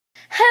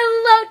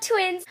Hello,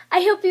 twins!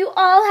 I hope you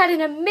all had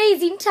an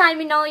amazing time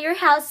in all your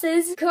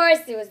houses. Of course,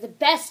 it was the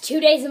best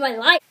 2 days of my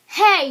life.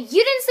 Hey,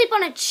 you didn't sleep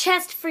on a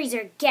chest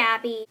freezer,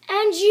 Gabby.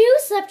 And you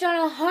slept on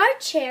a hard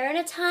chair in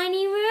a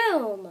tiny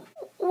room.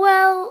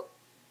 Well,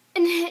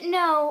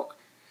 no.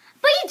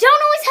 But you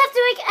don't always have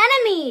to make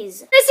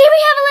enemies. I see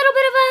we have a little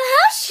bit of a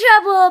house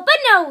trouble, but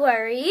no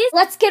worries.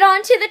 Let's get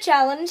on to the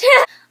challenge.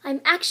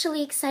 I'm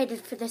actually excited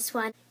for this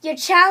one. Your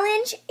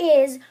challenge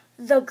is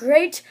the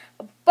Great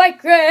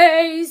Bike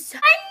Race. I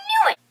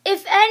knew it!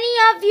 If any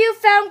of you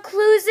found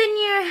clues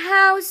in your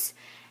house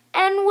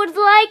and would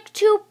like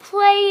to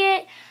play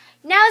it,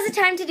 now is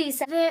the time to do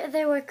so.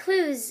 There were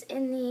clues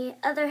in the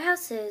other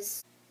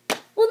houses.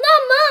 Well,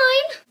 not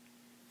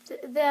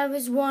mine! There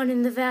was one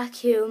in the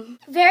vacuum.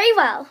 Very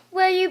well.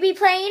 Will you be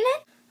playing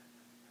it?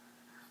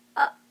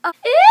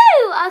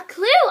 Ew, a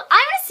clue! I'm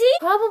gonna see.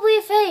 Probably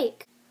a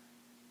fake.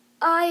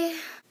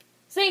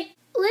 See?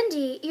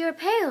 Lindy, you're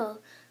pale.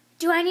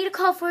 Do I need to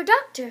call for a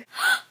doctor?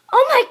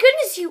 Oh my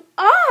goodness, you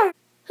are!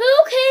 Who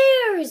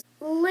cares?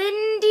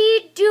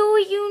 Lindy, do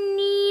you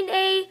need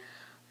a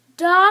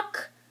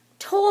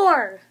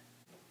doctor?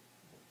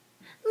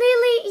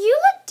 Lily, you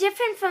look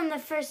different from the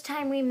first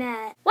time we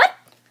met. What?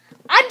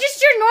 I'm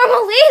just your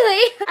normal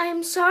Lily.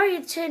 I'm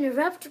sorry to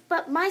interrupt,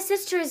 but my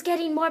sister is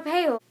getting more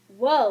pale.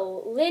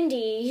 Whoa,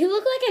 Lindy, you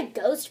look like a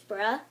ghost,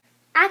 bruh.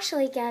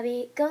 Actually,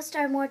 Gabby, ghosts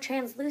are more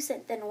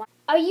translucent than white.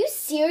 Are you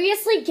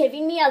seriously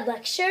giving me a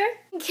lecture?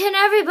 Can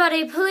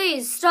everybody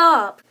please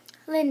stop?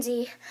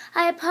 Lindsay,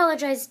 I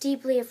apologize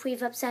deeply if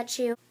we've upset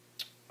you.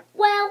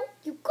 Well,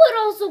 you could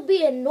also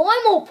be a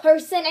normal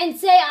person and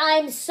say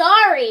I'm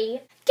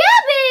sorry.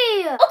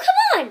 Gabby! Oh,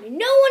 come on!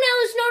 No one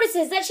else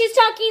notices that she's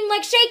talking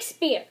like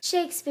Shakespeare.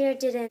 Shakespeare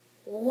didn't.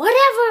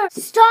 Whatever!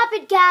 Stop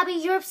it, Gabby.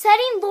 You're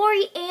upsetting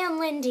Lori and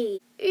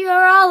Lindy.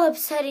 You're all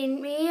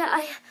upsetting me.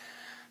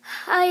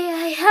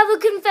 I have a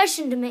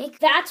confession to make.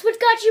 That's what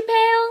got you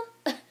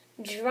pale?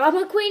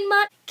 Drama queen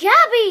mutt?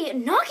 Gabby,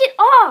 knock it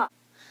off!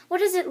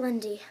 What is it,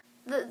 Lindy?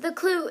 The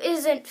clue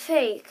isn't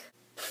fake.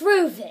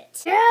 Prove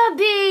it.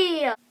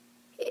 Gabby!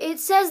 It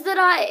says that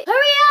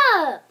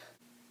Hurry up!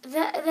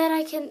 That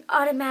I can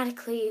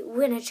automatically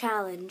win a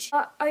challenge.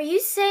 Are you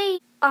saying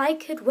I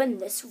could win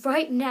this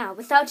right now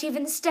without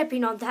even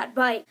stepping on that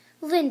bike?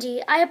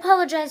 Lindy, I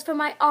apologize for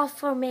my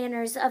awful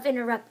manners of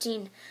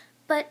interrupting,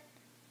 but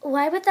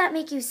why would that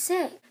make you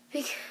sick?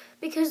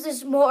 Because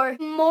there's more.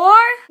 More?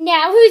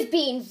 Now who's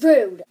being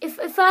rude?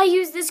 If I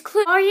use this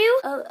clue, are you?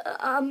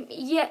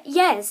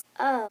 Yes.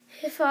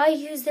 If I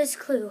use this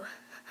clue,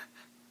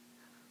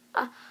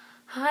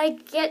 I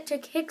get to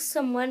kick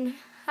someone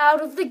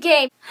out of the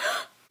game.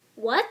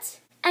 What?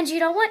 And you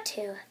don't want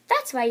to.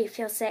 That's why you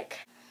feel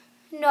sick.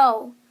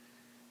 No.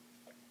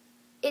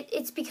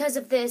 It's because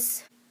of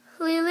this.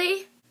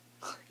 Lily?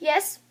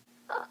 Yes?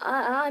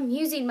 I'm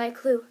using my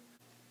clue.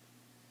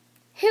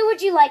 Who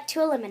would you like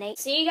to eliminate?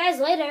 See you guys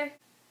later.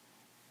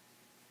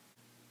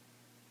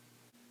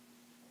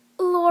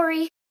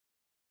 Lori.